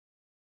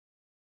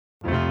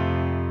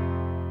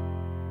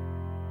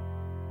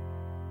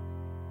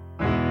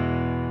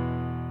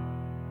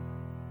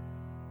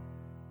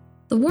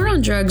The war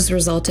on drugs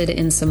resulted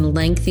in some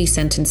lengthy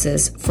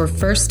sentences for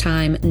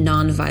first-time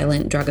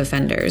nonviolent drug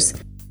offenders,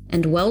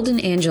 and Weldon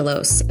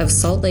Angelos of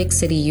Salt Lake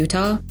City,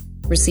 Utah,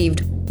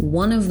 received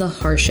one of the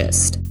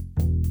harshest.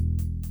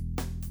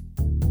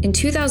 In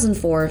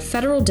 2004,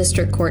 Federal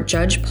District Court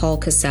Judge Paul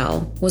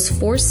Cassell was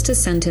forced to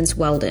sentence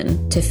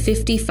Weldon to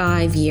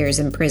 55 years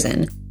in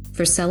prison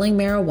for selling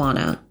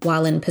marijuana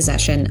while in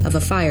possession of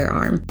a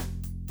firearm.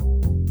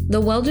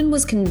 Though Weldon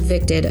was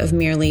convicted of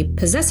merely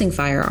possessing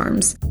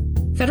firearms,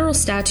 federal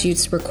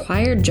statutes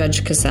required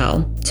Judge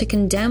Cassell to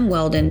condemn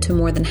Weldon to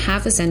more than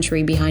half a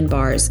century behind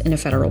bars in a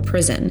federal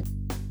prison.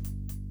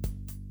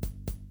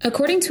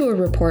 According to a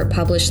report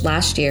published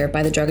last year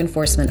by the Drug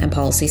Enforcement and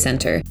Policy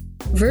Center,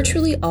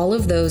 virtually all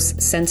of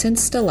those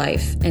sentenced to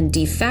life and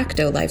de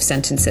facto life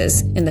sentences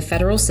in the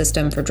federal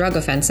system for drug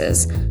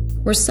offenses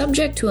were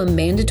subject to a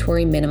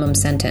mandatory minimum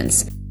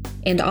sentence,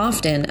 and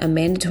often a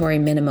mandatory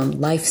minimum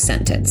life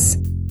sentence.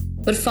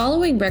 But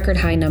following record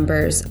high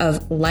numbers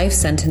of life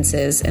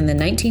sentences in the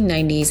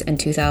 1990s and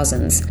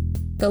 2000s,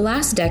 the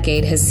last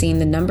decade has seen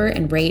the number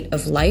and rate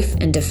of life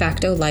and de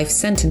facto life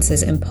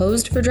sentences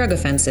imposed for drug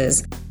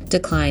offenses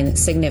decline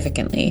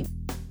significantly.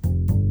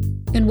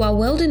 And while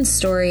Weldon's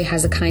story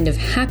has a kind of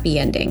happy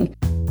ending,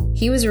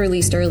 he was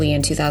released early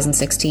in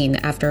 2016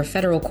 after a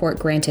federal court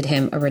granted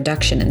him a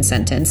reduction in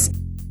sentence.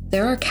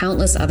 There are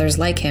countless others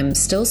like him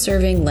still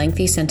serving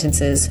lengthy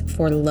sentences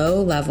for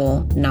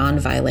low-level,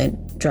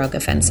 non-violent drug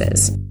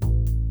offenses.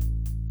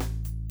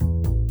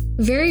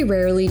 Very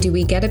rarely do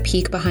we get a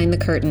peek behind the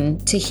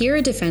curtain to hear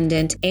a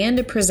defendant and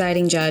a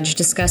presiding judge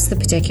discuss the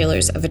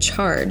particulars of a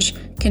charge,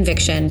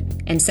 conviction,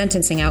 and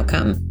sentencing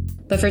outcome.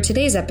 But for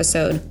today's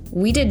episode,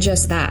 we did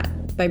just that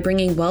by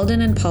bringing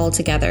Weldon and Paul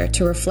together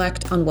to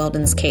reflect on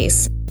Weldon's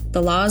case,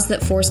 the laws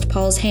that forced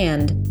Paul's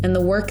hand, and the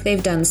work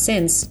they've done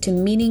since to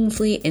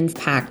meaningfully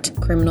impact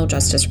criminal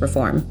justice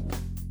reform.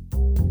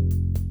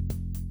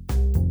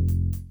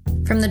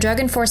 From the Drug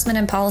Enforcement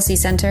and Policy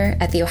Center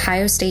at The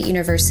Ohio State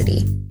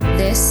University,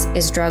 this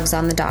is Drugs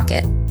on the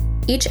Docket.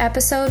 Each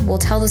episode will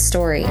tell the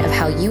story of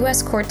how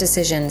U.S. court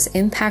decisions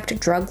impact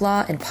drug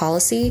law and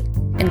policy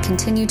and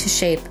continue to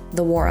shape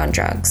the war on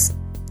drugs.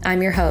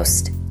 I'm your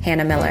host,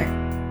 Hannah Miller.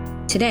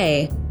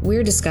 Today,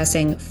 we're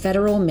discussing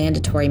federal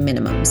mandatory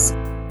minimums.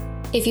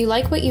 If you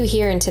like what you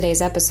hear in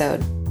today's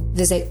episode,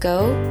 visit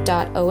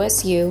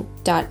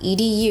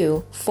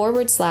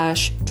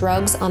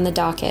go.osu.edu/drugs on the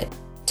docket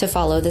to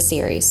follow the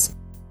series.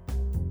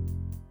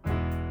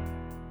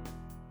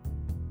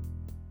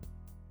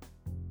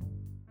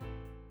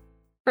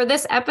 For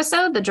this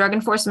episode, the Drug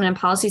Enforcement and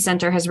Policy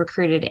Center has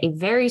recruited a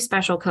very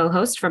special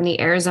co-host from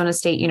the Arizona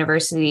State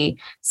University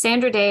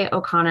Sandra Day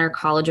O'Connor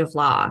College of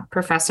Law,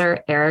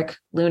 Professor Eric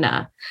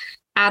Luna.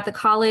 At the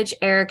college,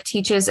 Eric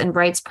teaches and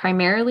writes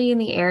primarily in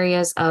the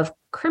areas of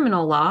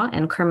criminal law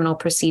and criminal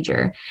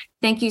procedure.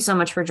 Thank you so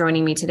much for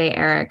joining me today,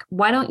 Eric.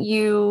 Why don't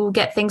you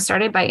get things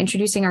started by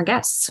introducing our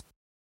guests?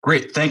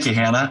 Great. Thank you,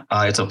 Hannah.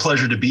 It's a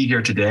pleasure to be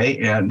here today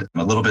and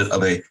a little bit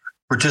of a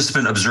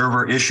participant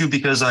observer issue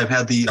because I've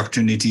had the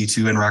opportunity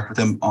to interact with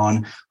them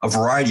on a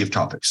variety of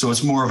topics. So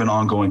it's more of an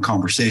ongoing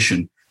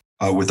conversation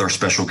with our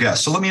special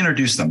guests. So let me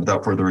introduce them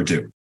without further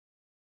ado.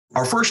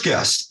 Our first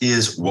guest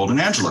is Weldon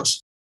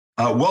Angelos.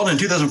 Weldon in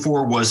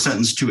 2004 was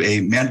sentenced to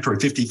a mandatory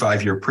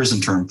 55-year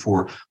prison term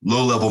for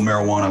low-level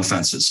marijuana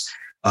offenses.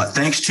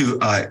 Thanks to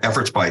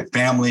efforts by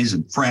families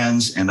and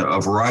friends and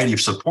a variety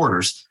of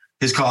supporters,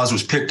 his cause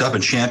was picked up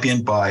and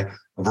championed by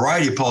a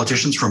variety of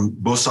politicians from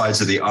both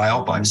sides of the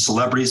aisle, by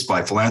celebrities,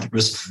 by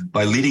philanthropists,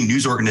 by leading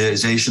news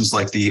organizations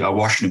like the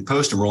Washington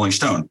Post and Rolling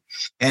Stone.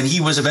 And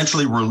he was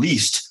eventually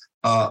released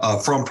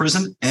from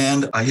prison,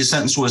 and his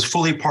sentence was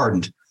fully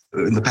pardoned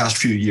in the past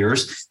few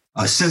years.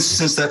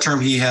 Since that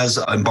term, he has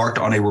embarked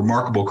on a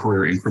remarkable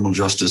career in criminal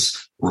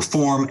justice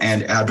reform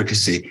and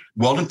advocacy.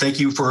 Weldon, thank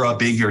you for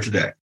being here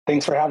today.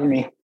 Thanks for having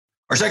me.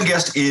 Our second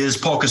guest is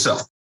Paul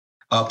Cassell.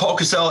 Paul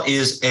Cassell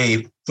is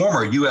a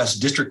former U.S.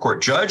 District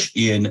Court judge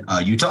in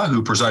Utah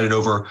who presided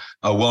over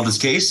Weldon's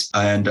case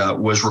and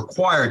was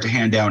required to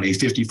hand down a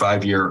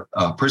 55-year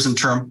prison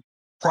term.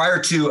 Prior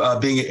to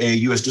being a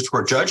U.S. District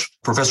Court judge,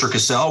 Professor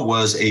Cassell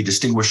was a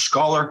distinguished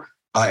scholar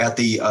at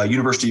the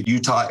University of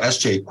Utah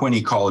S.J.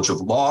 Quinney College of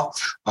Law,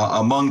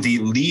 among the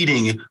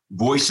leading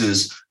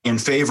voices in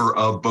favor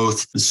of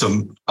both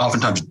some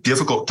oftentimes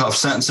difficult, tough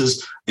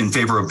sentences, in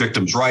favor of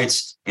victims'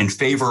 rights, in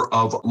favor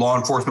of law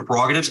enforcement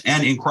prerogatives,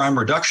 and in crime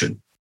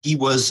reduction. He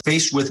was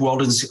faced with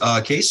Weldon's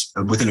case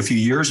within a few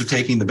years of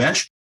taking the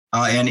bench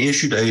and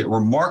issued a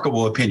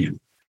remarkable opinion.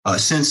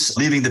 Since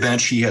leaving the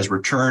bench, he has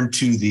returned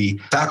to the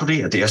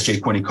faculty at the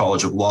S.J. Quinney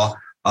College of Law,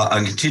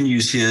 and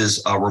continues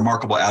his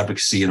remarkable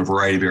advocacy in a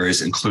variety of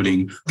areas,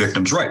 including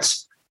victims'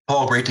 rights.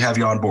 Paul, great to have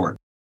you on board.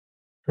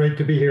 Great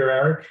to be here,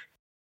 Eric.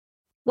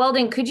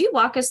 Weldon, could you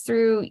walk us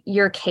through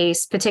your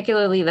case,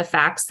 particularly the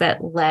facts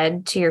that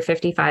led to your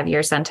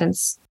 55-year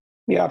sentence?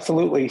 Yeah,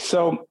 absolutely.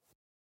 So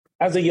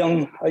As a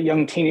young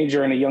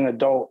teenager and a young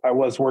adult, I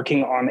was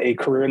working on a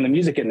career in the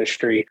music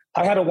industry.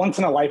 I had a once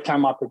in a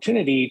lifetime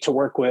opportunity to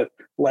work with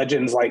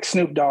legends like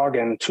Snoop Dogg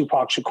and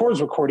Tupac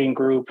Shakur's recording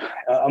group,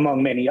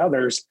 among many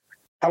others.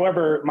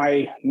 However,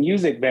 my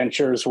music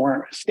ventures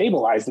weren't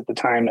stabilized at the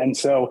time. And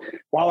so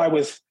while I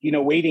was,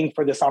 waiting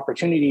for this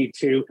opportunity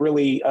to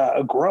really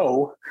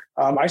grow,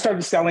 I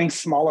started selling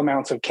small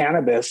amounts of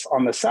cannabis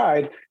on the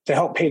side to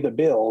help pay the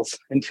bills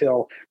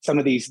until some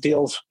of these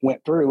deals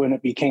went through and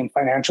it became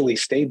financially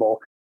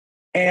stable.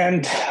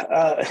 And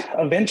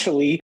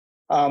eventually,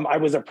 I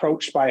was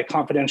approached by a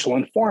confidential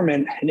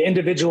informant, an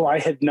individual I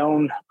had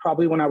known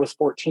probably when I was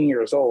 14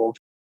 years old.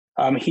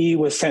 He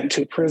was sent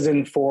to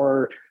prison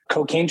for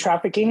cocaine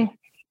trafficking,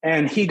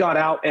 and he got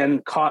out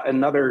and caught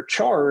another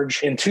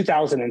charge in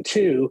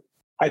 2002.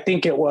 I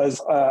think it was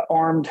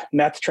armed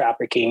meth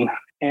trafficking,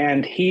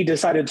 and he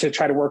decided to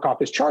try to work off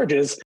his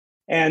charges.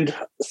 And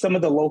some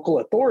of the local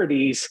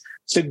authorities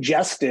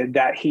suggested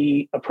that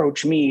he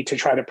approach me to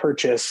try to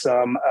purchase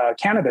some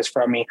cannabis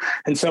from me.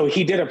 And so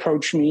he did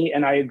approach me,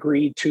 and I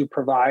agreed to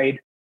provide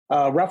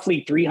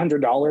roughly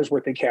 $300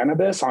 worth of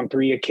cannabis on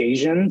 3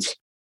 occasions.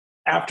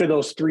 After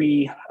those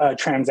 3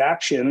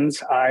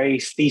 transactions, I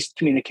ceased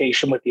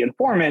communication with the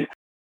informant.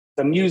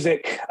 The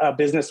music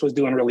business was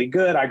doing really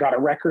good. I got a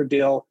record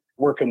deal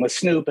working with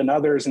Snoop and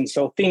others. And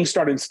so things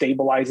started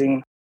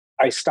stabilizing.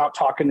 I stopped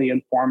talking to the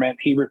informant.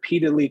 He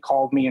repeatedly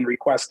called me and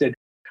requested,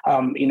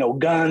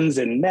 guns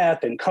and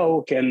meth and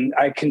coke. And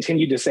I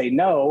continued to say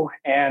no.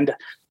 And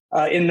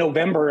in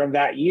November of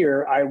that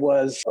year, I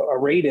was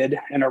raided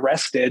and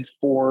arrested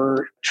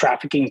for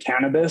trafficking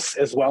cannabis,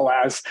 as well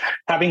as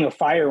having a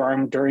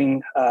firearm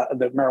during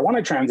the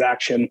marijuana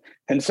transaction.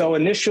 And so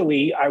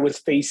initially, I was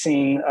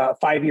facing a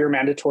 5-year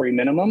mandatory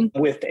minimum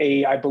with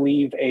I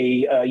believe,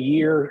 a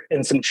year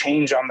and some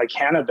change on the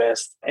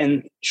cannabis.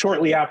 And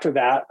shortly after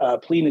that,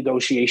 plea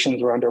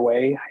negotiations were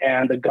underway,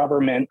 and the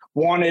government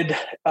wanted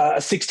a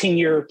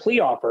 16-year plea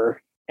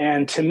offer.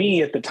 And to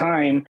me at the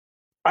time,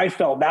 I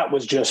felt that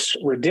was just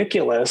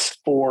ridiculous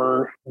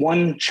for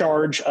one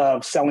charge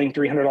of selling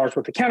 $300 worth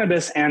of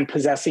cannabis and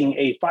possessing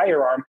a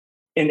firearm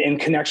in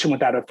connection with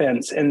that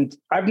offense. And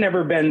I've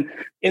never been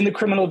in the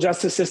criminal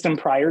justice system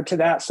prior to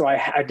that, so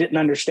I didn't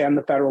understand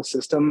the federal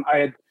system.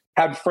 I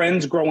had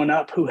friends growing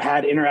up who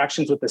had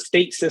interactions with the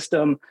state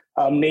system.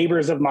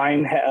 Neighbors of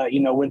mine,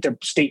 went to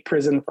state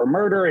prison for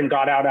murder and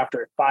got out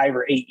after 5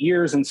 or 8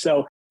 years. And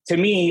so to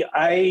me,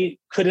 I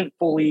couldn't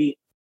fully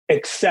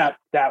accept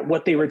that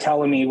what they were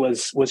telling me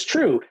was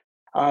true.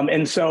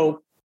 And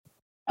so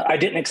I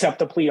didn't accept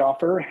the plea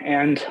offer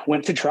and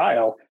went to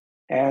trial.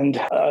 And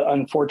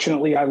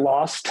unfortunately, I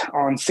lost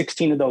on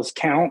 16 of those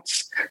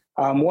counts,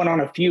 won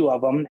on a few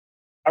of them.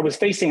 I was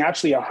facing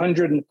actually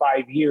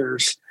 105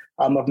 years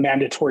of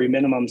mandatory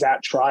minimums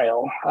at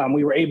trial.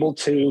 We were able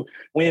to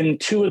win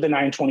 2 of the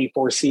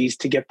 924Cs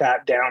to get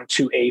that down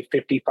to a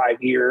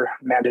 55-year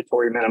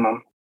mandatory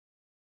minimum.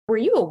 Were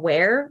you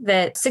aware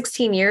that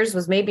 16 years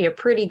was maybe a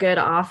pretty good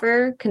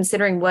offer,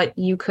 considering what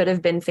you could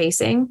have been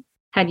facing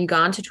had you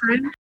gone to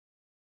trial?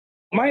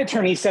 My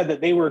attorney said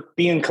that they were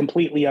being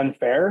completely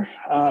unfair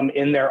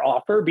in their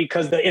offer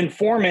because the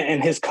informant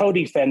and his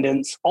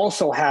co-defendants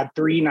also had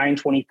 3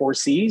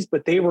 924Cs,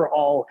 but they were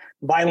all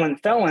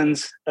violent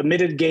felons,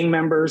 admitted gang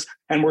members,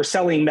 and were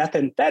selling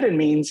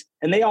methamphetamines,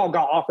 and they all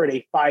got offered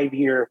a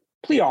 5-year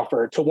plea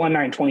offer to 1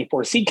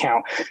 924C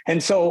count.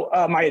 And so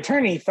my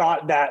attorney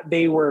thought that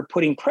they were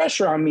putting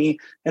pressure on me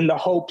in the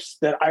hopes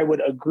that I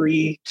would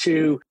agree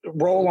to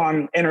roll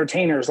on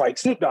entertainers like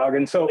Snoop Dogg.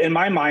 And so in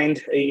my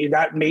mind,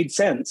 that made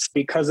sense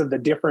because of the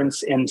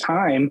difference in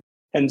time.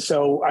 And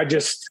so I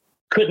just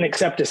couldn't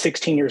accept a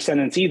 16-year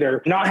sentence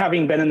either. Not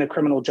having been in the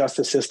criminal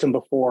justice system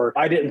before,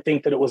 I didn't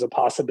think that it was a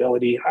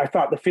possibility. I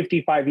thought the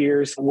 55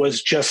 years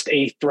was just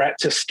a threat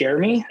to scare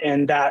me,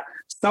 and that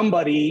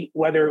somebody,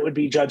 whether it would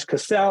be Judge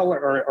Cassell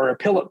or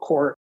appellate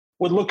court,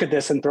 would look at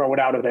this and throw it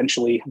out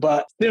eventually.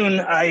 But soon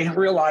I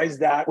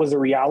realized that was a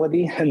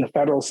reality, and the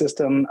federal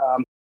system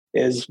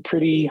is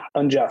pretty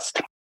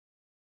unjust.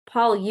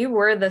 Paul, you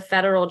were the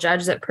federal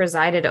judge that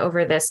presided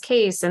over this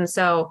case. And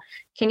so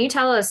can you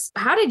tell us,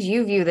 how did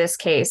you view this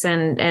case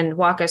and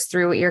walk us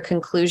through what your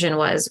conclusion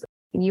was?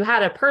 You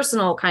had a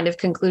personal kind of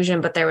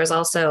conclusion, but there was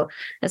also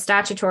a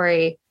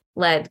statutory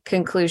led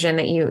conclusion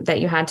that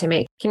you had to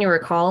make. Can you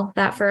recall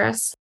that for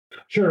us?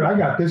 Sure. I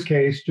got this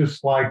case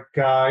just like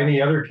any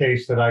other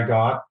case that I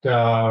got.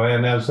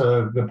 And as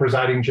the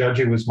presiding judge,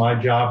 it was my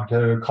job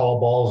to call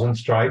balls and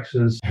strikes,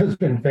 as has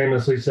been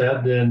famously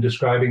said in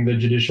describing the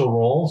judicial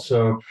role.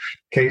 So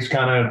case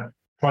kind of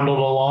trundled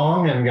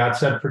along and got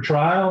set for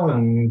trial.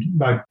 And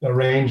I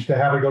arranged to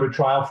have it go to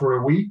trial for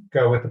a week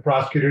with the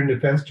prosecutor and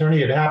defense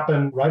attorney. It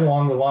happened right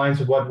along the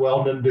lines of what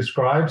Weldon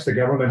describes. The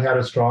government had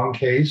a strong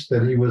case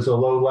that he was a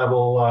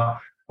low-level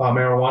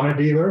marijuana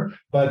dealer,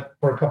 but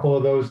for a couple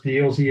of those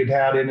deals, he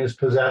had in his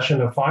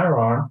possession a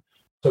firearm.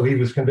 So he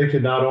was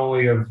convicted not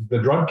only of the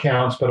drug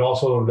counts, but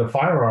also of the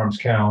firearms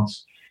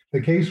counts. The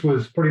case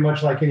was pretty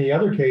much like any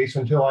other case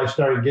until I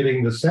started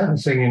getting the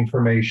sentencing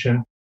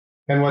information.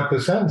 And what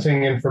the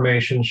sentencing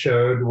information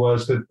showed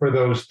was that for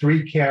those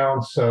 3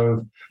 counts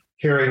of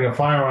carrying a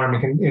firearm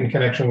in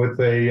connection with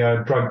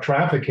a drug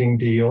trafficking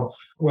deal,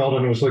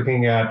 Weldon was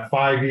looking at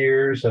 5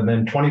 years and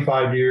then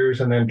 25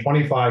 years and then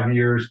 25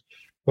 years.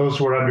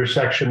 Those were under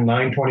Section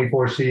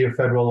 924C of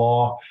federal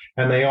law,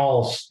 and they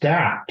all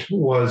stacked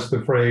was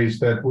the phrase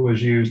that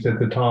was used at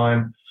the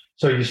time.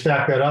 So you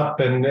stack that up,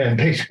 and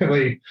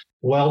basically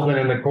Weldon,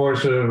 in the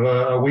course of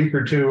a week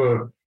or two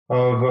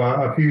of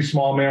a few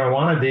small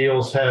marijuana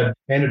deals, had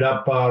ended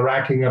up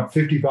racking up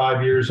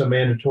 55 years of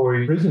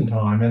mandatory prison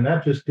time. And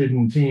that just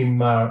didn't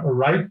seem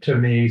right to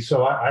me.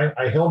 So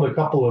I held a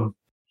couple of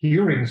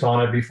hearings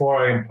on it before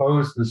I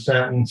imposed the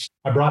sentence.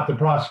 I brought the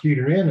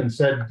prosecutor in and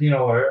said,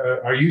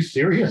 are you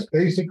serious,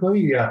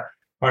 basically?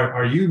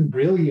 Are you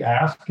really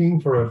asking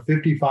for a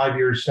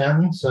 55-year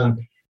sentence? And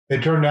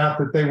it turned out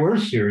that they were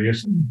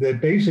serious,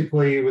 that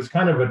basically it was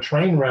kind of a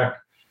train wreck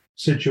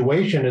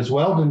situation, as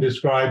Weldon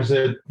describes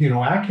it,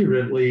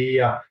 accurately.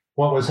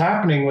 What was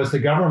happening was the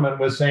government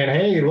was saying,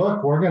 hey,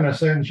 look, we're going to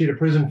sentence you to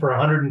prison for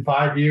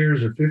 105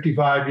 years or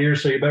 55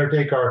 years, so you better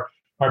take our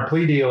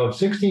plea deal of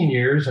 16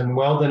 years. And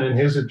Weldon and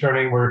his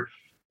attorney were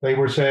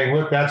saying,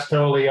 look, that's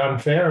totally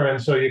unfair.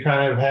 And so you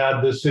kind of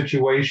had this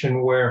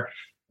situation where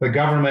the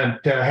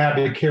government had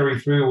to carry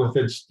through with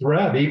its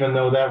threat, even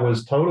though that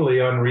was totally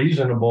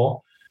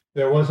unreasonable.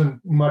 There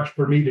wasn't much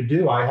for me to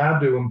do. I had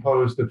to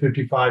impose the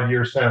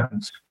 55-year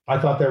sentence. I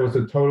thought that was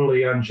a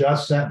totally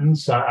unjust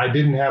sentence. I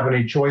didn't have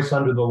any choice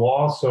under the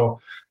law.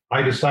 So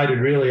I decided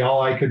really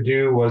all I could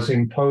do was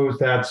impose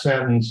that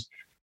sentence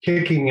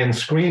kicking and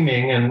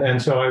screaming.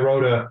 And so I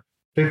wrote a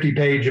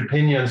 50-page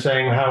opinion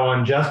saying how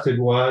unjust it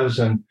was,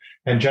 and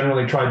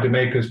generally tried to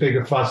make as big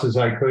a fuss as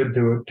I could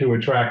to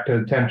attract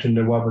attention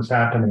to what was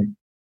happening.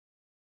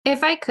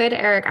 If I could,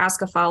 Eric,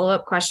 ask a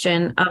follow-up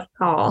question of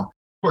Paul.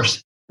 Of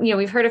course.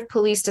 We've heard of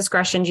police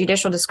discretion,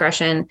 judicial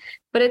discretion,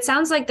 but it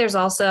sounds like there's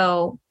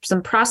also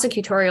some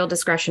prosecutorial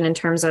discretion in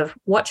terms of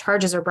what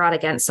charges are brought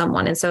against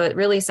someone. And so it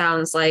really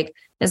sounds like,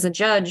 as a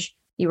judge,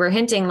 you were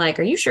hinting like,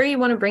 are you sure you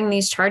want to bring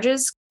these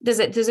charges? Does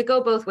it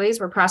go both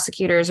ways, where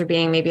prosecutors are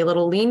being maybe a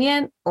little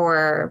lenient,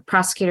 or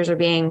prosecutors are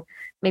being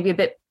maybe a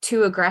bit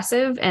too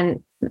aggressive?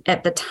 And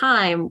at the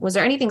time, was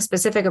there anything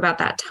specific about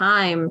that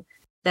time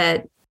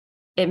that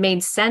it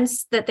made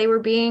sense that they were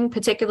being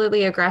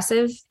particularly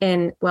aggressive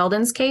in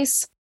Weldon's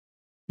case?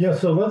 Yeah,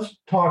 so let's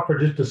talk for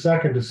just a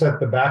second to set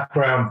the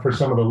background for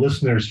some of the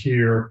listeners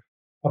here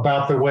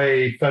about the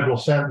way federal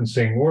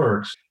sentencing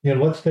works.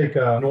 Let's take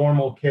a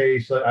normal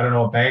case,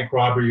 a bank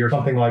robbery or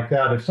something like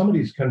that. If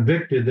somebody's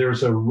convicted,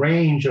 there's a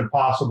range of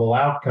possible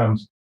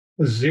outcomes.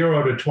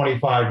 0 to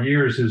 25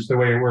 years is the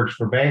way it works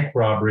for bank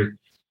robbery.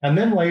 And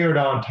then layered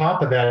on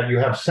top of that, you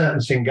have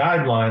sentencing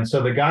guidelines.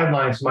 So the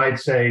guidelines might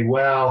say,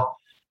 well,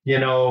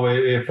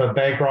 if a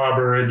bank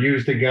robber had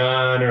used a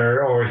gun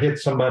or hit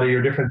somebody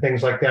or different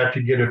things like that,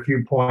 you get a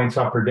few points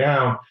up or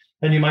down.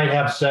 And you might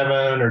have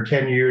 7 or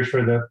 10 years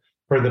for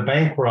the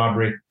bank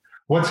robbery.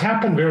 What's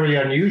happened very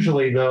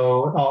unusually,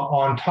 though,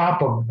 on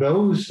top of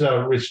those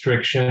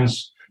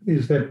restrictions,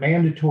 is that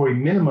mandatory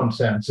minimum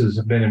sentences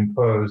have been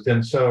imposed.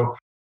 And so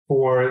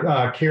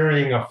for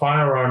carrying a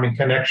firearm in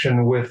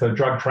connection with a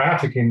drug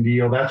trafficking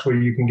deal, that's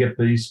where you can get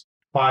these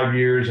 5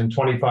 years and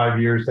 25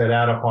 years that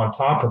add up on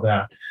top of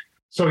that.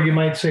 So you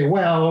might say,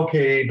 well,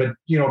 okay, but,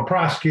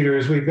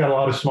 prosecutors, we've got a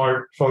lot of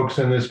smart folks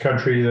in this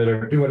country that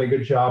are doing a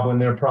good job when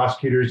they're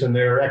prosecutors, and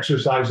they're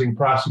exercising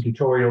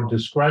prosecutorial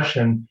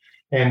discretion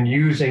and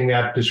using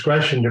that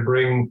discretion to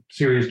bring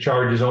serious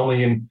charges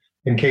only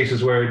in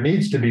cases where it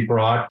needs to be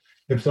brought.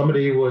 If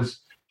somebody was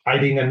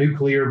hiding a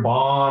nuclear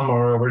bomb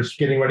or was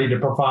getting ready to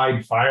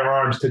provide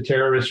firearms to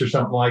terrorists or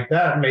something like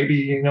that,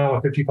 maybe, a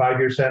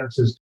 55-year sentence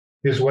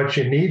is what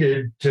you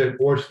needed to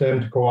force them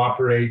to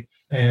cooperate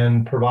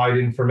and provide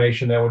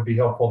information that would be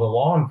helpful to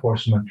law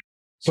enforcement.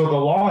 So the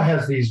law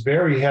has these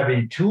very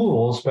heavy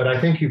tools, but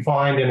I think you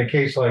find in a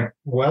case like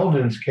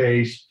Weldon's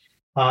case,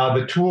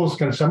 the tools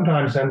can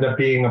sometimes end up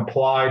being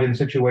applied in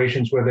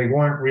situations where they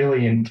weren't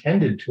really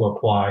intended to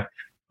apply.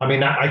 I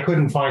mean, I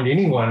couldn't find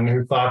anyone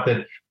who thought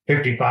that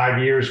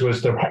 55 years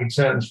was the right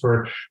sentence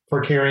for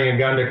carrying a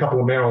gun to a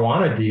couple of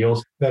marijuana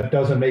deals. That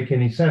doesn't make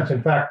any sense.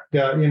 In fact,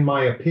 in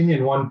my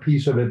opinion, one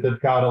piece of it that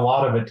got a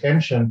lot of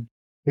attention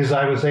is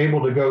I was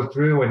able to go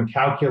through and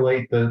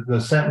calculate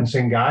the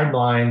sentencing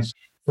guidelines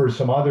for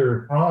some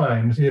other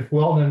crimes. If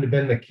Weldon had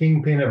been the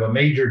kingpin of a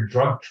major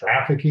drug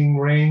trafficking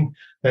ring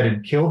that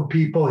had killed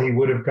people, he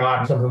would have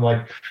gotten something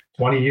like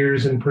 20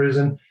 years in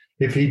prison.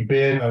 If he'd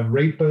been a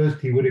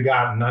rapist, he would have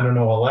gotten,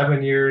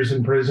 11 years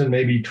in prison,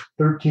 maybe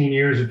 13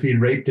 years if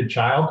he'd raped a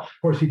child. Of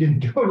course, he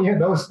didn't do any of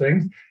those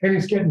things, and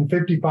he's getting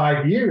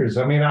 55 years.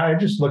 I mean, I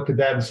just looked at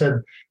that and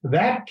said,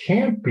 that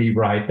can't be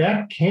right.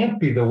 That can't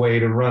be the way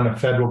to run a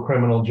federal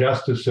criminal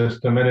justice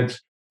system. And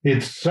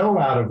it's so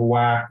out of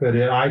whack that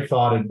I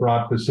thought it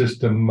brought the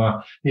system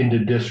into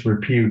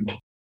disrepute.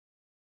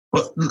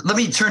 Well, let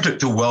me turn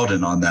to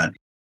Weldon on that.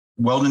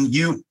 Weldon,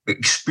 you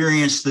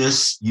experienced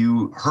this.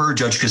 You heard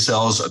Judge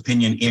Cassell's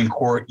opinion in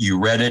court. You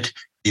read it.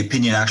 The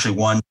opinion actually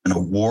won an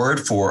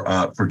award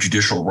for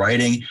judicial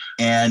writing,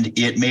 and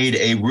it made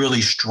a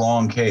really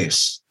strong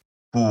case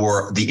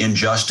for the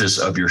injustice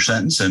of your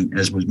sentence. And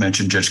as was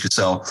mentioned, Judge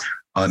Cassell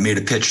made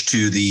a pitch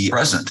to the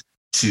president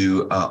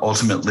to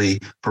ultimately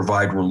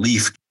provide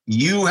relief.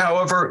 You,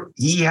 however,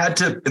 he had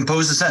to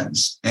impose a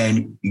sentence,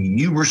 and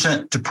you were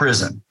sent to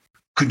prison.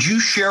 Could you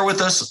share with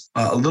us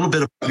a little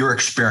bit of your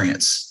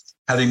experience,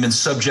 having been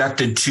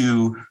subjected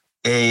to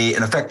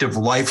an effective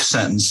life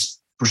sentence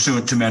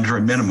pursuant to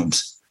mandatory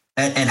minimums,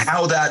 and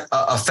how that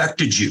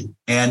affected you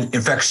and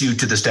affects you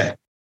to this day?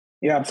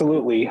 Yeah,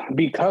 absolutely.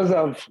 Because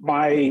of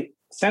my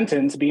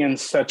sentence being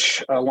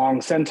such a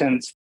long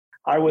sentence,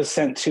 I was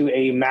sent to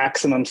a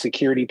maximum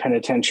security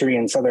penitentiary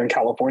in Southern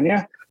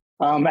California.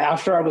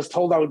 After I was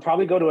told I would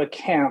probably go to a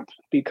camp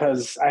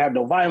because I had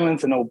no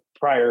violence and no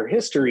prior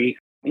history.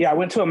 Yeah, I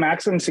went to a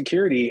maximum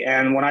security.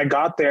 And when I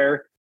got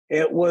there,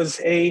 it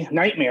was a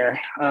nightmare.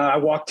 I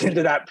walked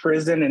into that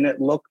prison and it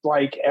looked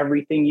like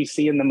everything you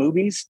see in the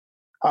movies.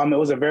 It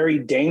was a very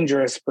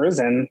dangerous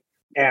prison.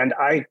 And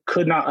I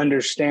could not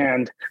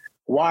understand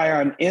why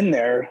I'm in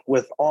there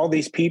with all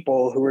these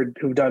people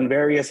who've done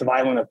various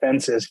violent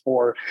offenses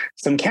for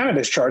some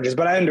cannabis charges.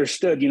 But I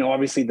understood,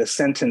 obviously the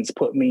sentence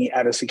put me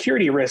at a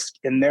security risk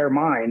in their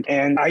mind.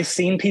 And I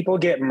seen people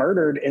get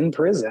murdered in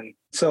prison.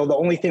 So the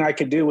only thing I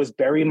could do was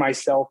bury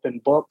myself in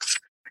books,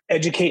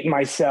 educate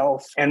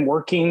myself, and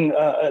working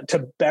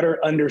to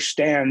better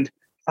understand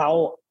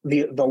how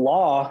the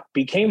law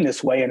became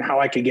this way and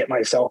how I could get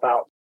myself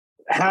out.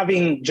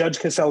 Having Judge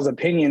Cassell's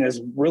opinion is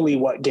really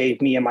what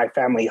gave me and my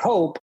family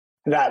hope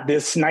that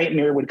this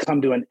nightmare would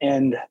come to an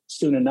end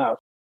soon enough.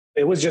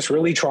 It was just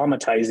really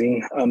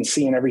traumatizing,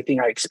 seeing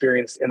everything I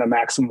experienced in a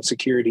maximum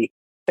security.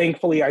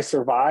 Thankfully, I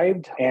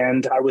survived,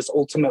 and I was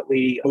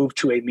ultimately moved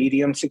to a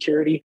medium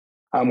security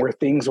where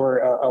things were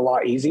a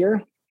lot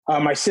easier.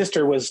 My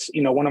sister was,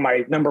 one of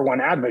my number one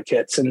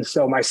advocates. And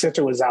so my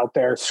sister was out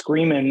there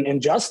screaming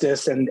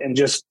injustice and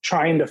just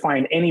trying to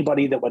find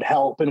anybody that would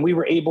help. And we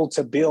were able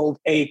to build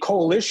a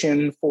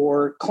coalition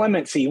for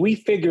clemency. We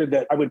figured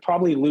that I would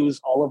probably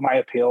lose all of my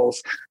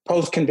appeals,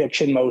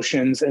 post-conviction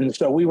motions. And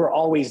so we were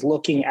always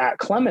looking at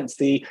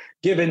clemency,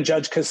 given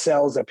Judge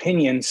Cassell's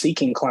opinion,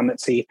 seeking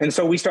clemency. And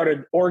so we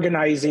started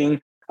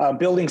organizing,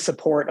 building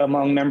support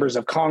among members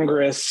of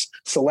Congress,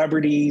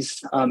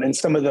 celebrities, and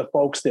some of the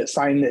folks that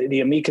signed the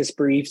amicus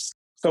briefs.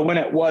 So when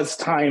it was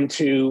time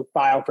to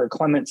file for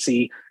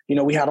clemency,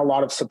 we had a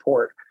lot of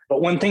support. But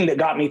one thing that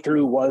got me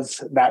through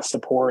was that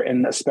support,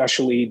 and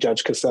especially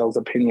Judge Cassell's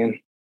opinion.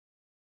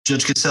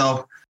 Judge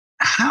Cassell,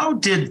 how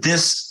did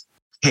this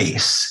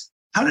case,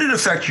 how did it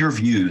affect your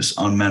views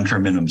on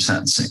mandatory minimum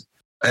sentencing?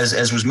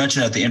 As was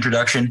mentioned at the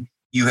introduction,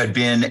 you had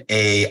been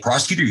a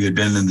prosecutor, you had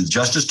been in the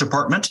Justice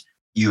Department.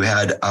 You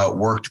had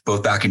worked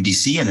both back in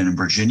D.C. and in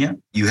Virginia.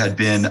 You had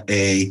been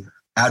an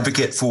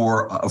advocate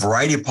for a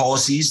variety of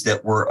policies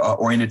that were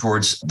oriented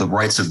towards the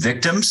rights of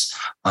victims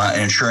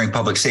and ensuring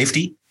public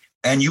safety.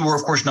 And you were,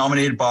 of course,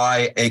 nominated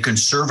by a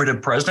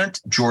conservative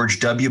president, George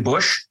W.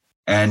 Bush,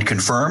 and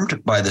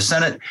confirmed by the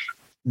Senate.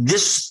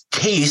 This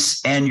case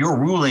and your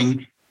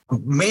ruling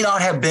may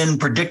not have been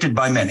predicted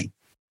by many.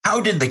 How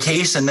did the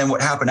case and then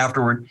what happened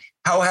afterward,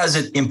 how has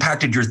it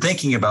impacted your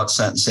thinking about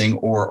sentencing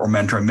or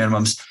mandatory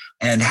minimums?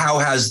 And how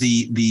has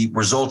the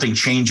resulting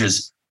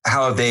changes,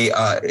 how have they,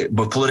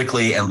 both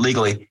politically and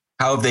legally,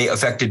 how have they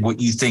affected what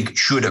you think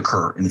should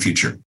occur in the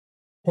future?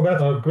 Well,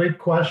 that's a great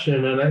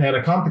question and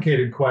a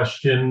complicated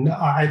question.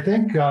 I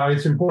think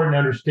it's important to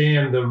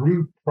understand the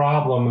root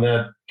problem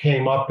that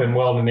came up in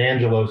Weldon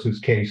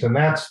Angelos' case, and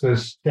that's the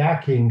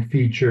stacking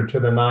feature to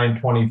the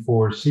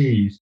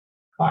 924Cs.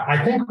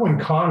 I think when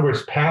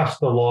Congress passed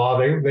the law,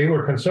 they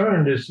were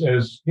concerned, as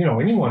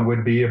anyone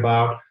would be,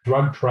 about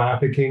drug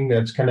trafficking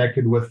that's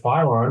connected with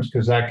firearms,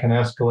 because that can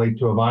escalate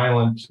to a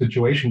violent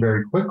situation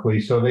very quickly.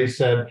 So they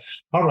said,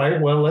 all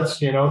right, well, let's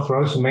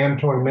throw some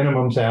mandatory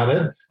minimums at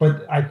it.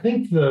 But I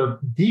think the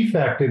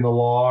defect in the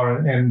law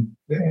and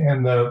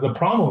the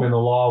problem in the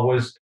law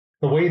was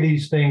the way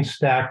these things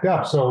stacked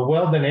up. So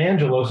Weldon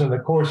Angelos, in the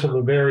course of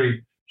a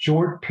very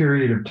short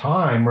period of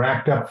time,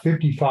 racked up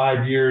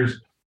 55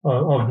 years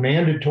of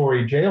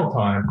mandatory jail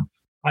time.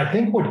 I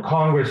think what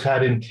Congress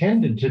had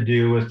intended to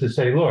do was to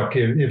say, look,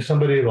 if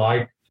somebody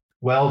like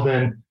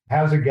Weldon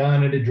has a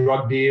gun at a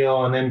drug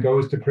deal and then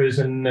goes to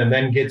prison and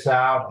then gets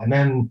out and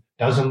then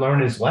doesn't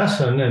learn his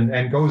lesson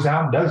and goes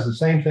out and does the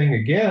same thing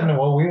again,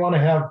 well, we want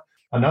to have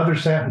another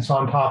sentence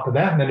on top of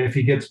that. And then if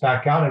he gets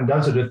back out and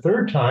does it a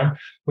third time,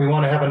 we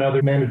want to have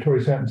another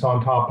mandatory sentence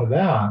on top of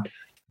that.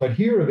 But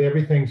here,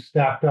 everything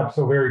stacked up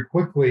so very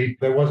quickly,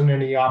 there wasn't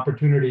any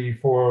opportunity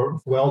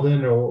for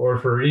Weldon or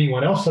for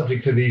anyone else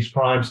subject to these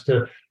crimes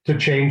to to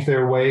change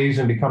their ways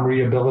and become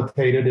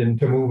rehabilitated and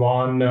to move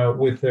on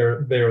with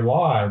their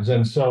lives.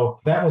 And so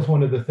that was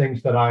one of the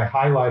things that I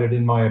highlighted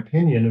in my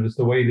opinion. It was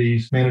the way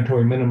these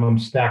mandatory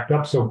minimums stacked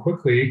up so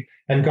quickly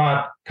and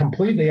got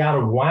completely out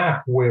of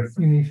whack with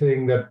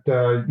anything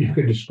that you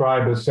could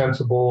describe as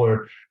sensible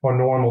or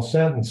normal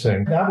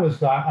sentencing. That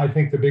was, I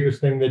think, the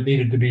biggest thing that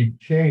needed to be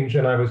changed.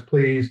 And I was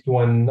pleased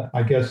when,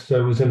 I guess it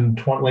was in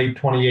late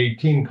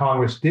 2018,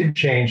 Congress did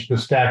change the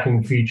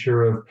stacking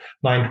feature of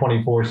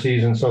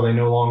 924Cs, and so they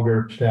no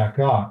longer stack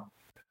up.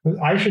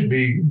 I should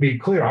be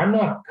clear. I'm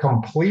not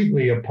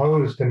completely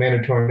opposed to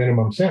mandatory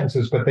minimum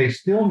sentences, but they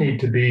still need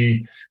to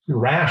be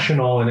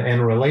rational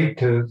and relate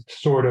to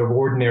sort of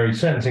ordinary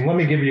sentencing. Let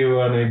me give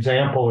you an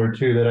example or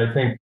two that I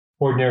think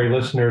ordinary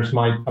listeners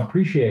might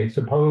appreciate.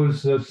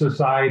 Suppose a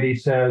society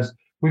says,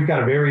 we've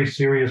got a very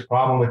serious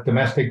problem with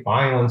domestic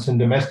violence and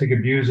domestic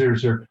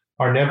abusers are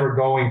never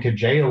going to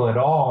jail at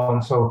all.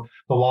 And so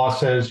the law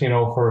says,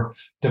 for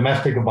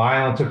domestic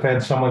violence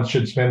offense, someone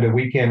should spend a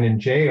weekend in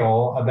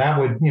jail. That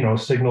would,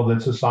 signal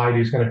that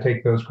society is going to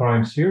take those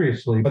crimes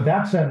seriously. But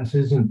that sentence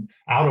isn't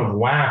out of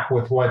whack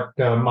with what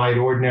might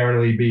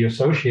ordinarily be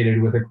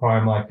associated with a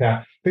crime like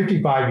that.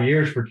 55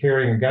 years for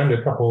carrying a gun to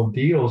a couple of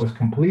deals is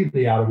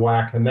completely out of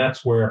whack. And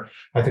that's where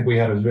I think we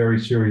had a very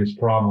serious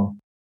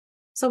problem.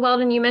 So,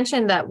 Weldon, you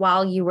mentioned that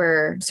while you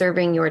were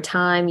serving your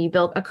time, you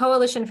built a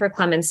coalition for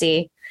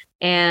clemency.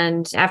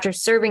 And after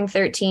serving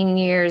 13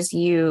 years,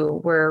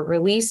 you were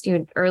released, you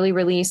had early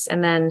release.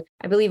 And then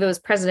I believe it was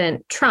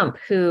President Trump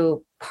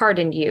who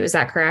pardoned you. Is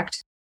that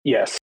correct?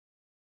 Yes.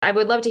 I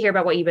would love to hear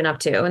about what you've been up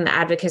to and the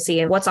advocacy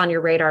and what's on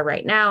your radar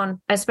right now, and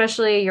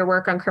especially your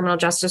work on criminal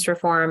justice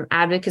reform,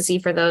 advocacy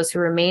for those who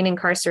remain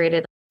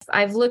incarcerated.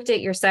 I've looked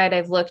at your site.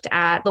 I've looked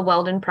at the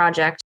Weldon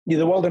Project. The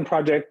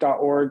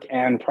weldonproject.org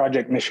and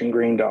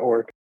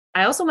projectmissiongreen.org.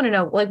 I also want to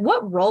know,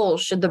 what role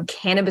should the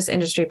cannabis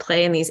industry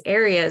play in these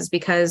areas?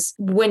 Because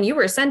when you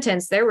were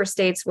sentenced, there were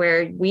states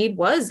where weed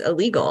was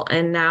illegal.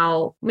 And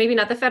now maybe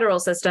not the federal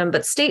system,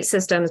 but state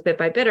systems bit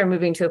by bit are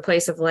moving to a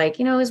place of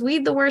is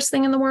weed the worst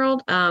thing in the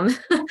world?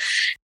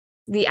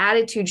 The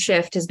attitude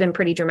shift has been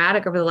pretty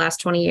dramatic over the last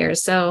 20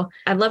 years. So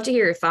I'd love to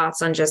hear your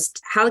thoughts on just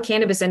how the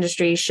cannabis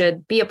industry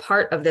should be a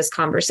part of this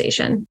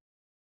conversation.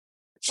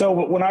 So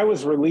when I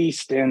was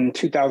released in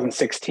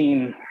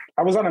 2016,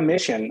 I was on a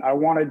mission. I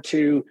wanted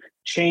to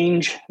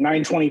change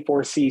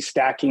 924C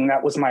stacking.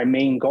 That was my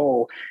main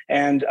goal.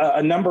 And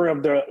a number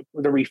of the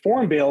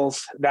reform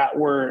bills that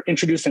were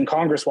introduced in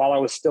Congress while I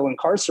was still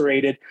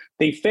incarcerated,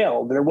 they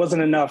failed. There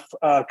wasn't enough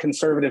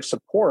conservative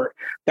support.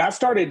 That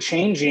started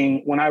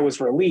changing when I was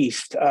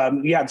released.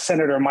 You had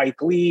Senator Mike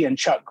Lee and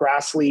Chuck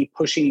Grassley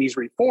pushing these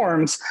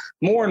reforms.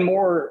 More and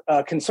more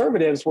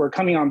conservatives were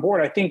coming on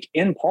board, I think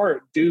in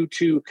part due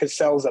to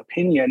Cassell's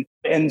opinion.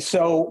 And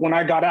so when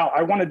I got out,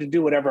 I wanted to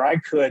do whatever I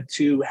could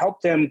to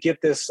help them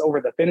get this over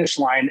the finish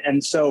line.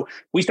 And so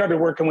we started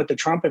working with the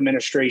Trump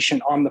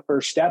administration on the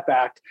First Step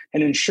Act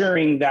and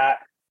ensuring that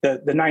the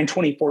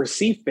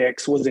 924C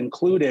fix was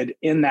included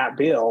in that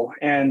bill.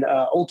 And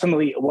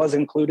ultimately, it was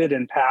included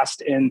and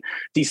passed in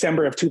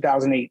December of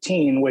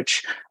 2018,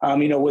 which,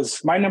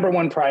 was my number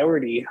one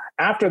priority.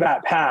 After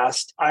that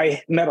passed,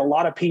 I met a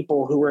lot of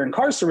people who were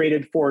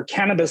incarcerated for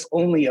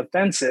cannabis-only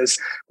offenses.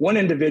 One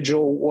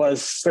individual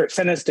was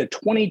sentenced to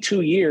 22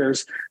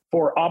 years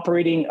for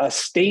operating a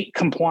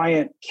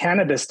state-compliant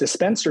cannabis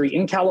dispensary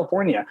in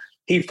California.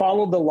 He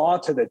followed the law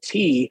to the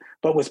T,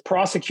 but was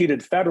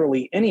prosecuted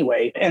federally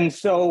anyway. And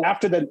so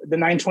after the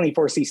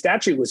 924C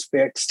statute was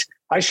fixed,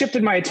 I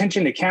shifted my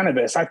attention to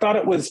cannabis. I thought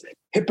it was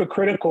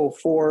hypocritical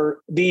for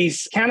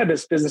these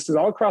cannabis businesses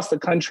all across the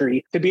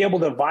country to be able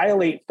to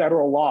violate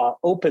federal law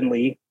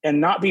openly and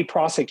not be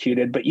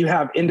prosecuted. But you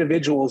have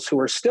individuals who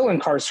are still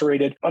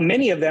incarcerated,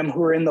 many of them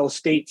who are in those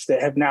states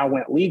that have now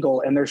went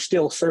legal, and they're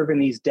still serving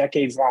these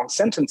decades-long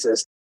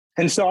sentences.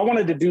 And so I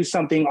wanted to do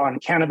something on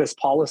cannabis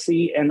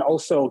policy and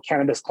also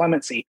cannabis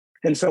clemency.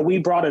 And so we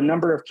brought a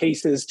number of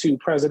cases to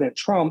President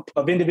Trump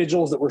of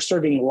individuals that were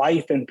serving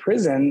life in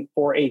prison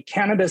for a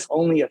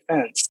cannabis-only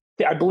offense.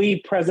 I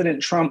believe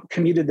President Trump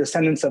commuted the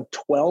sentence of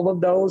 12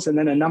 of those, and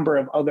then a number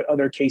of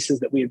other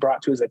cases that we had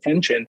brought to his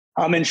attention.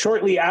 And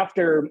shortly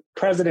after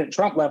President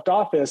Trump left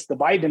office, the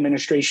Biden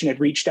administration had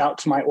reached out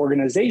to my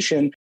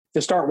organization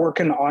to start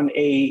working on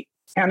a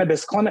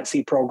cannabis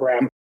clemency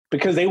program,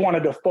 because they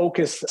wanted to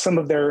focus some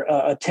of their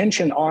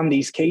attention on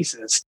these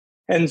cases.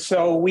 And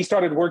so we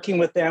started working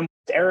with them.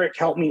 Eric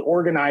helped me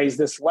organize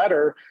this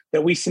letter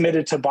that we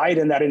submitted to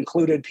Biden that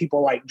included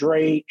people like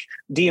Drake,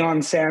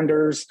 Deion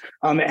Sanders.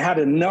 It had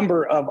a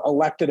number of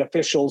elected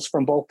officials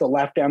from both the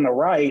left and the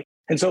right.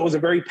 And so it was a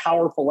very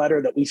powerful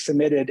letter that we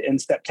submitted in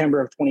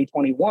September of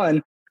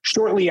 2021.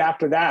 Shortly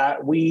after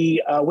that,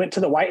 we went to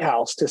the White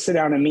House to sit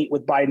down and meet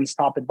with Biden's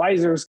top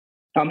advisors.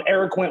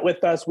 Eric went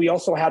with us. We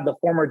also had the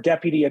former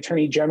Deputy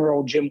Attorney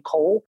General Jim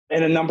Cole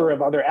and a number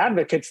of other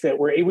advocates that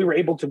we were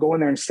able to go in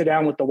there and sit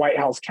down with the White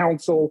House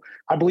counsel,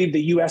 I believe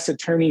the U.S.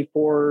 Attorney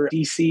for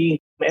D.C.,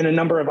 and a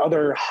number of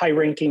other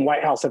high-ranking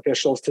White House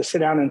officials to sit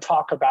down and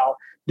talk about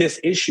this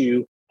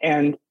issue.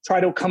 and try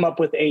to come up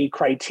with a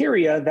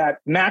criteria that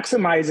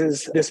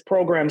maximizes this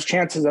program's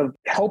chances of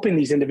helping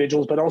these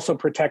individuals, but also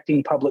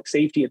protecting public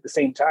safety at the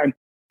same time.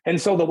 And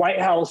so the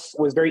White House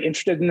was very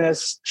interested in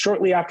this.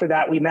 Shortly after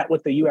that, we met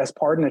with the U.S.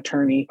 pardon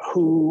attorney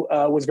who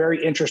was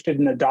very interested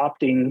in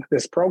adopting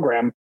this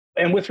program.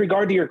 And with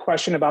regard to your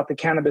question about the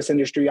cannabis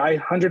industry, I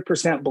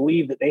 100%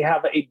 believe that they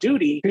have a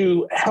duty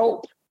to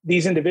help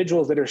these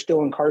individuals that are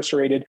still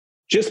incarcerated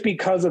just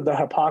because of the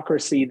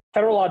hypocrisy.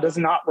 Federal law does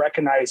not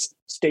recognize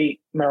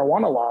state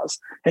marijuana laws.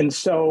 And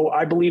so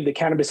I believe the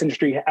cannabis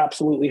industry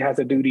absolutely has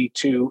a duty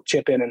to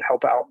chip in and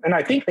help out. And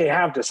I think they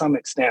have to some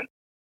extent.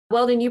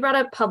 Weldon, you brought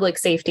up public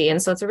safety,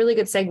 and so it's a really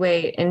good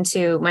segue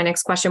into my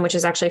next question, which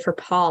is actually for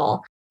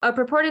Paul. A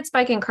purported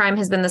spike in crime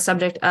has been the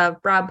subject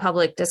of broad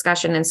public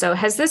discussion. And so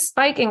has this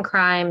spike in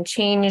crime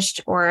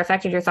changed or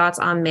affected your thoughts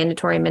on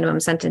mandatory minimum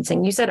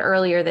sentencing? You said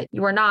earlier that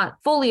you are not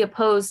fully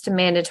opposed to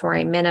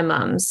mandatory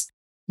minimums.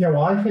 Yeah,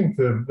 well, I think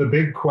the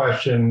big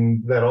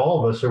question that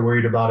all of us are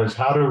worried about is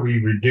how do we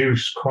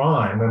reduce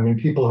crime? I mean,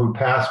 people who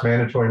pass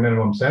mandatory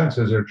minimum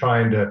sentences are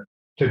trying to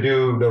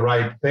do the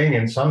right thing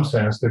in some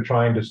sense. They're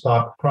trying to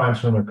stop crimes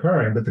from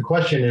occurring. But the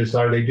question is,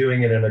 are they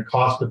doing it in a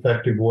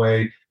cost-effective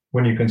way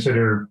when you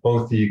consider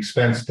both the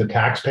expense to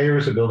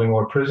taxpayers of building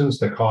more prisons,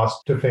 the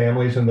cost to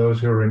families and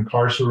those who are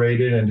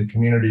incarcerated, and to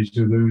communities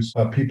who lose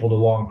people to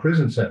long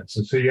prison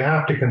sentences? So you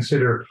have to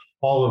consider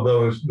all of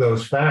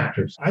those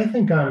factors. I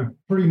think I'm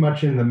pretty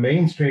much in the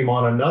mainstream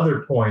on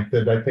another point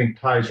that I think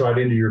ties right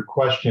into your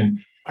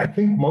question. I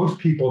think most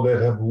people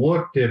that have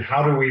looked at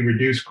how do we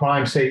reduce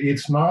crime say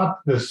it's not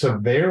the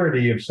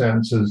severity of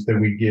sentences that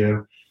we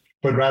give,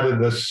 but rather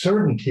the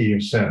certainty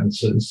of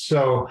sentences.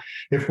 So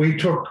if we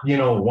took,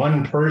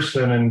 one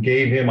person and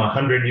gave him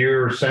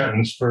 100-year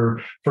sentence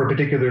for a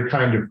particular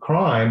kind of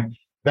crime,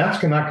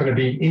 that's not going to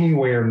be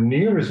anywhere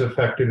near as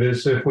effective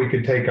as if we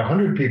could take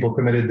 100 people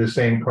committed the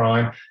same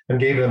crime and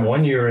gave them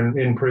 1 year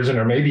in prison,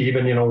 or maybe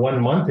even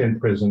 1 month in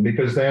prison,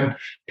 because then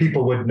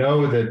people would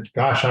know that,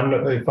 gosh,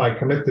 if I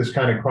commit this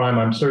kind of crime,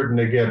 I'm certain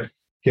to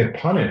get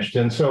punished.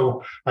 And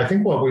so I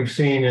think what we've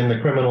seen in the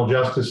criminal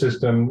justice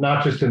system,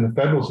 not just in the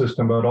federal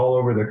system, but all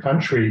over the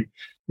country,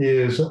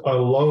 is a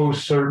low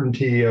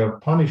certainty of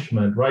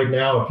punishment. Right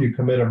now, if you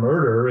commit a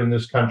murder in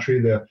this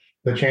country,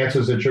 the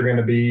chances that you're going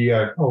to be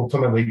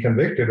ultimately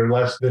convicted are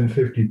less than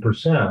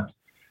 50%.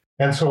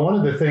 And so one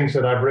of the things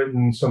that I've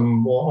written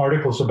some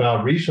articles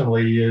about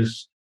recently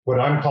is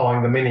what I'm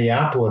calling the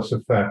Minneapolis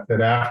effect,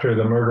 that after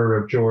the murder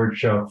of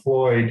George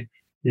Floyd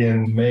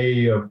in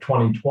May of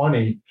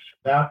 2020,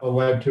 that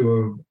led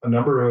to a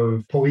number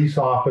of police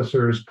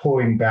officers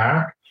pulling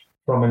back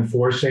from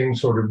enforcing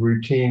sort of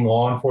routine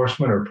law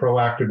enforcement or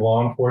proactive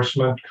law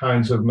enforcement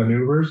kinds of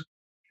maneuvers.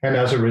 And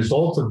as a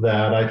result of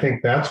that, I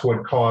think that's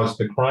what caused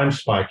the crime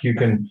spike. You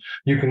can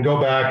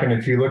go back, and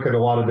if you look at a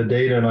lot of the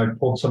data, and I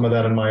pulled some of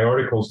that in my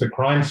articles, the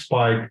crime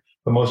spike,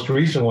 the most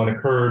recent one,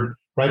 occurred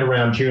right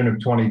around June of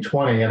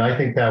 2020. And I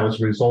think that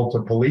was a result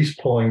of police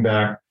pulling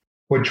back,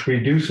 which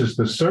reduces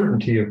the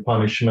certainty of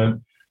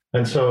punishment.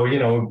 And so,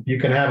 you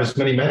can have as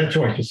many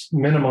mandatory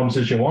minimums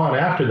as you want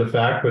after the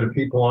fact, but if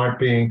people aren't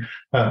being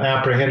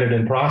apprehended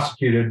and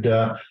prosecuted,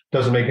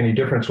 doesn't make any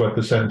difference what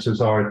the sentences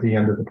are at the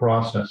end of the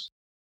process.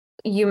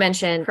 You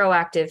mentioned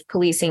proactive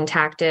policing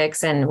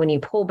tactics, and when you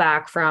pull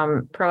back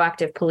from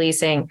proactive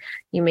policing,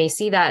 you may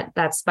see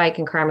that spike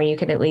in crime, or you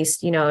can at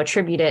least,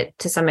 attribute it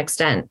to some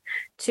extent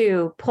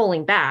to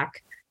pulling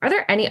back. Are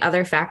there any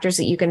other factors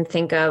that you can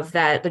think of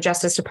that the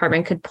Justice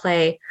Department could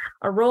play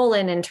a role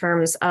in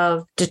terms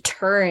of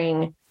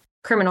deterring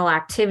criminal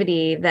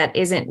activity that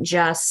isn't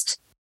just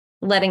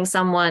letting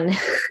someone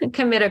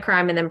commit a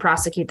crime and then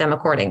prosecute them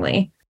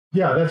accordingly?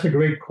 Yeah, that's a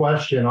great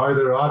question.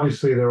 There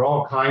are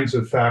all kinds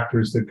of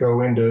factors that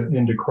go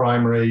into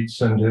crime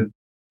rates, and to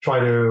try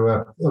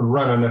to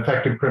run an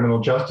effective criminal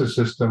justice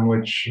system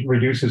which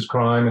reduces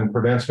crime and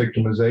prevents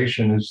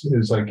victimization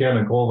is again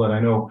a goal that I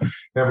know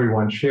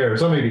everyone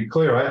shares. Let me be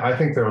clear. I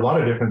think there are a lot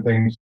of different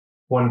things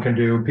one can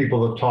do.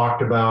 People have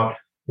talked about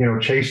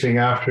chasing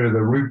after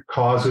the root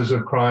causes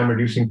of crime,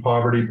 reducing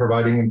poverty,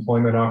 providing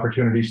employment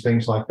opportunities,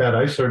 things like that.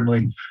 I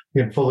certainly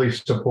am fully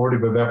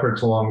supportive of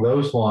efforts along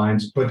those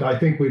lines. But I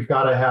think we've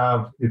got to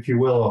have, if you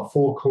will, a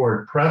full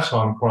court press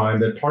on crime.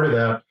 That part of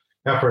that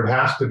effort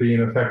has to be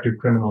an effective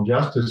criminal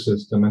justice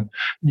system. And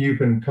you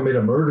can commit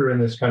a murder in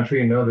this country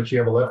and know that you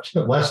have a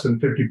less than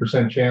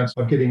 50% chance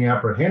of getting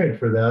apprehended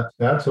for that.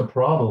 That's a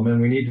problem.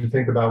 And we need to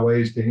think about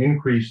ways to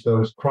increase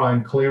those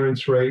crime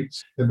clearance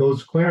rates. And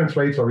those clearance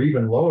rates are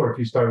even lower if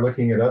you start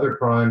looking at other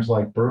crimes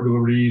like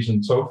burglaries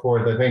and so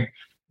forth. I think,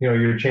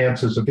 your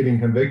chances of getting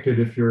convicted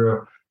if you're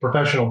a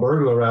professional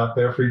burglar out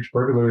there for each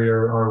burglary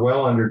are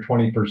well under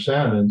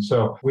 20%. And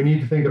so we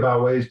need to think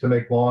about ways to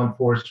make law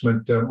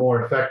enforcement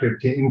more effective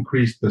to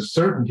increase the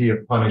certainty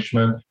of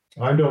punishment.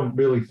 I don't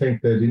really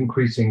think that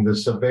increasing the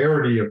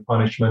severity of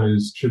punishment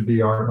should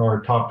be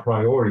our top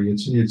priority.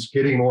 It's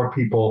getting more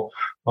people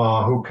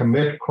who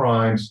commit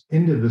crimes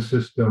into the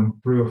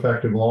system through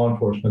effective law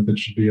enforcement that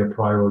should be a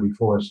priority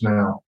for us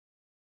now.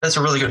 That's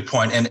a really good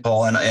point. And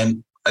Paul,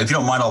 and if you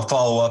don't mind, I'll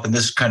follow up, and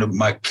this kind of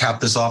might cap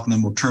this off, and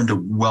then we'll turn to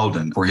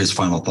Weldon for his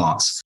final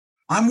thoughts.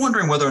 I'm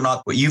wondering whether or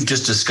not what you've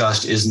just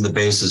discussed isn't the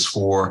basis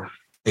for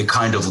a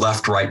kind of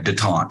left-right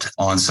detente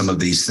on some of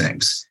these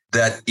things.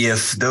 That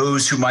if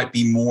those who might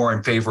be more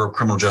in favor of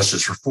criminal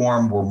justice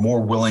reform were more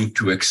willing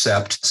to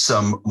accept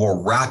some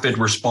more rapid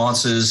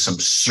responses, some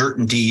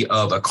certainty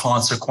of a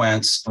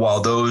consequence, while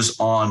those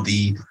on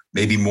the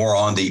maybe more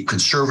on the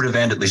conservative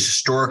end, at least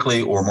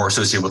historically, or more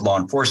associated with law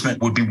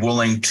enforcement, would be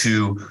willing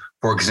to,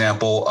 for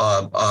example,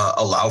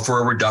 allow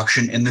for a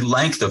reduction in the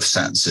length of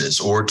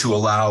sentences, or to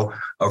allow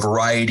a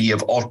variety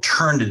of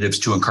alternatives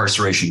to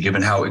incarceration,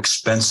 given how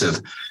expensive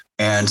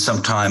and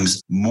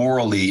sometimes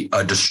morally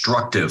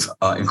destructive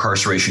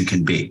incarceration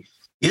can be.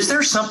 Is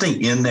there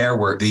something in there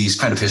where these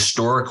kind of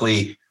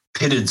historically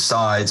pitted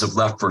sides of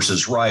left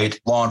versus right,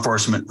 law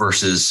enforcement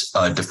versus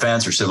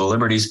defense or civil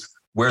liberties,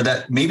 where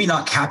that maybe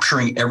not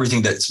capturing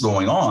everything that's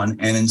going on,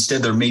 and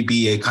instead there may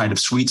be a kind of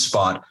sweet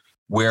spot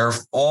where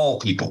all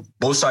people,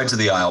 both sides of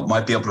the aisle,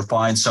 might be able to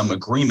find some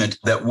agreement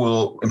that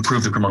will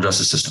improve the criminal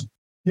justice system?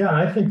 Yeah,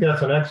 I think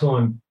that's an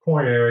excellent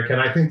point, Eric.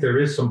 And I think there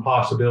is some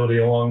possibility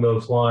along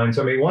those lines.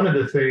 I mean, one of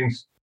the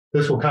things,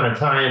 this will kind of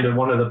tie into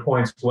one of the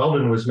points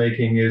Weldon was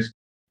making, is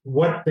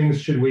what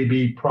things should we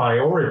be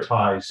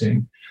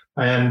prioritizing?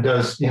 And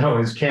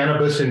is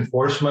cannabis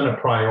enforcement a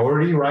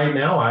priority right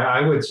now?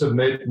 I would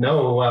submit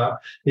no,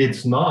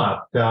 it's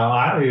not.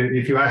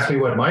 If you ask me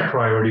what my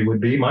priority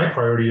would be, my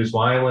priority is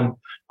violent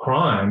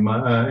crime,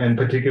 and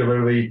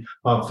particularly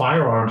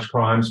firearms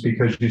crimes,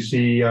 because you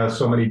see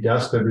so many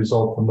deaths that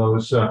result from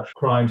those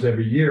crimes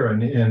every year,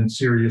 and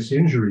serious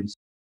injuries.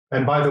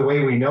 And by the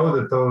way, we know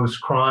that those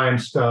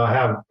crimes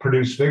have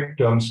produced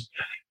victims,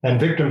 and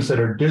victims that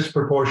are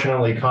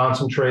disproportionately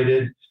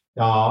concentrated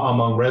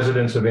among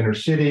residents of inner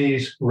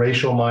cities,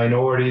 racial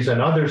minorities,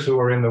 and others who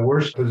are in the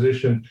worst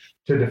position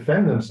to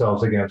defend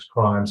themselves against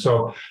crime.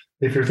 So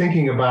if you're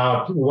thinking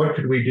about what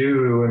could we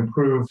do to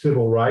improve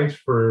civil rights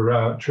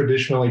for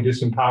traditionally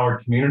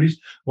disempowered communities,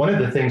 one of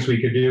the things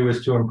we could do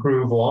is to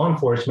improve law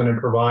enforcement and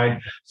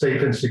provide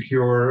safe and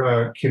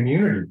secure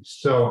communities.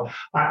 So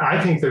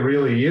I think there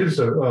really is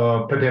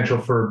a potential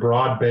for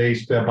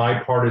broad-based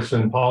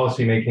bipartisan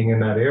policymaking in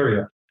that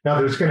area. Now,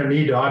 there's going to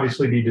need to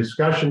obviously be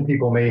discussion.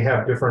 People may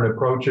have different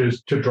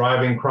approaches to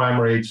driving crime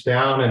rates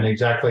down and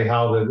exactly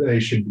how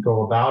they should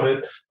go about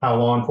it, how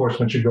law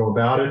enforcement should go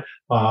about it.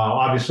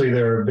 Obviously,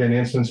 there have been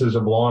instances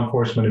of law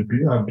enforcement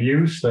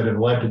abuse that have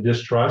led to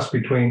distrust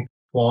between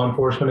law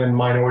enforcement and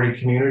minority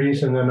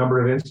communities in a number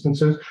of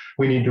instances.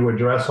 We need to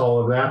address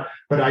all of that.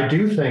 But I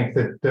do think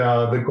that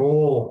the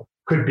goal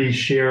could be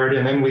shared,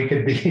 and then we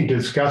could be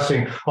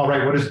discussing, all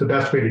right, what is the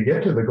best way to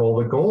get to the goal?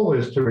 The goal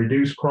is to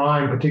reduce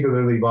crime,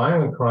 particularly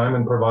violent crime,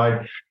 and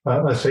provide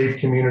safe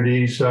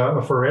communities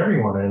for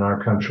everyone in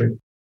our country.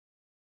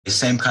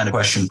 Same kind of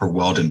question for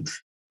Weldon.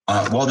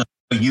 Weldon,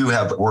 you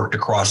have worked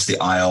across the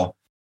aisle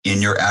in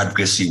your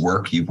advocacy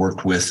work. You've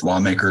worked with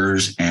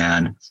lawmakers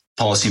and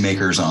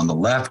policymakers on the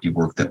left. You've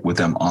worked with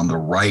them on the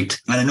right.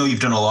 And I know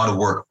you've done a lot of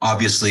work,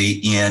 obviously,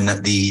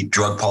 in the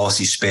drug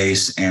policy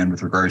space and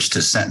with regards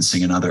to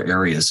sentencing and other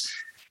areas.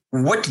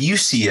 What do you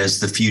see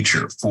as the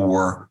future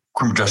for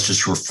criminal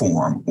justice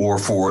reform, or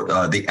for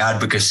the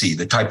advocacy,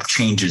 the type of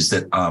changes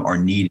that are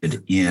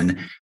needed in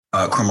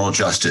criminal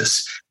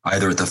justice,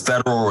 either at the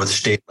federal or the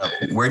state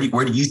level?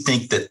 Where do you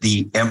think that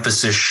the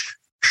emphasis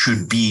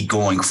should be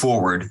going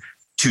forward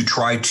to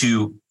try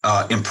to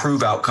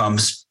improve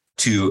outcomes,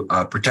 to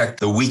protect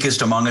the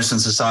weakest among us in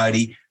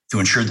society, to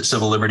ensure that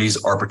civil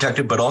liberties are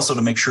protected, but also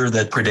to make sure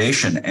that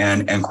predation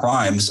and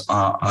crimes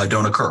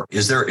don't occur?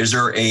 Is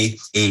there a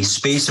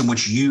space in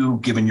which you,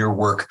 given your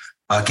work,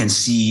 can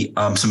see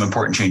some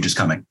important changes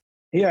coming?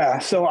 Yeah,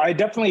 so I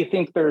definitely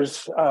think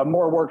there's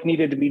more work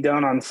needed to be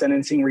done on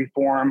sentencing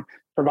reform,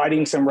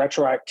 providing some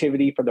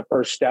retroactivity for the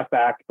First Step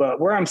Act. But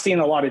where I'm seeing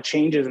a lot of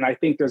changes, and I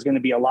think there's going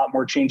to be a lot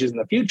more changes in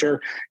the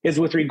future, is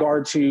with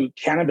regard to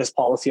cannabis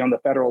policy on the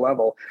federal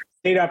level.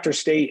 State after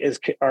state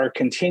are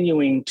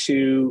continuing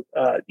to,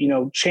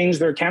 change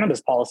their cannabis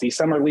policy.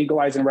 Some are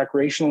legalizing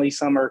recreationally,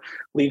 some are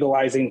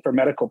legalizing for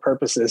medical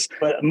purposes.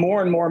 But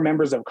more and more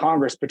members of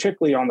Congress,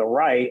 particularly on the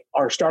right,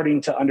 are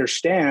starting to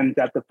understand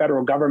that the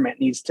federal government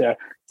needs to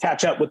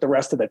catch up with the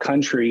rest of the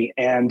country.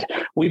 And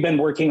we've been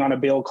working on a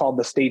bill called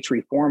the States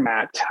Reform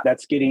Act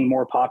that's getting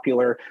more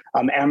popular.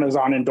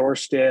 Amazon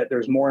endorsed it.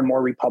 There's more and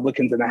more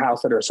Republicans in the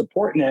House that are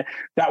supporting it.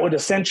 That would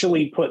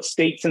essentially put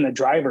states in the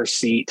driver's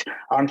seat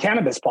on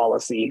cannabis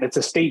policy. It's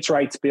a states'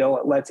 rights bill.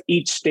 It lets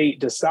each state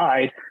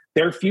decide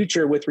their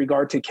future with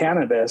regard to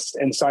cannabis.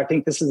 And so I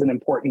think this is an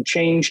important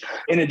change.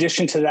 In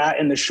addition to that,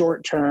 in the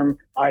short term,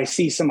 I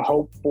see some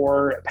hope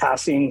for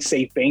passing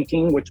safe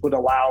banking, which would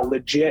allow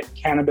legit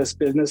cannabis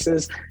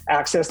businesses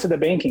access to the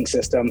banking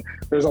system.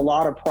 There's a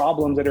lot of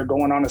problems that are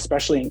going on,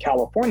 especially in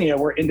California,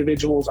 where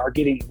individuals are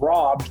getting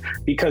robbed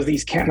because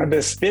these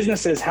cannabis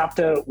businesses have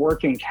to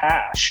work in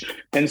cash.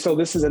 And so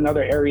this is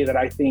another area that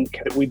I think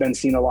we've been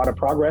seeing a lot of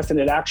progress, and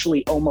it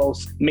actually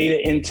almost made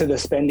it into the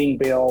spending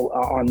bill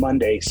on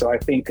Monday. So I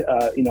think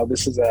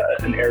this is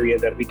an area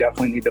that we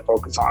definitely need to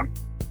focus on.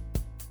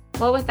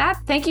 Well, with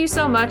that, thank you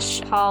so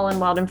much, Paul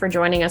and Weldon, for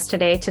joining us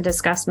today to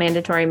discuss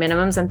mandatory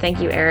minimums. And thank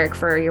you, Eric,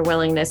 for your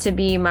willingness to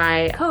be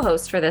my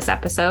co-host for this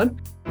episode.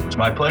 It's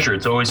my pleasure.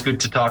 It's always good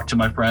to talk to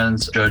my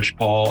friends, Judge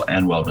Paul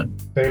and Weldon.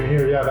 Same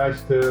here. Yeah,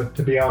 nice to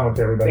be on with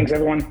everybody. Thanks,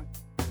 everyone.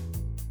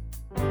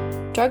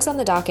 Drugs on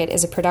the Docket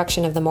is a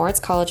production of the Moritz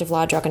College of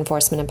Law Drug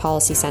Enforcement and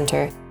Policy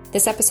Center.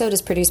 This episode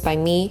is produced by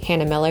me,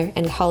 Hannah Miller,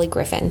 and Holly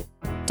Griffin.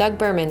 Doug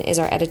Berman is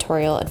our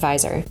editorial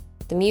advisor.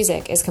 The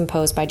music is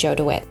composed by Joe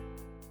DeWitt.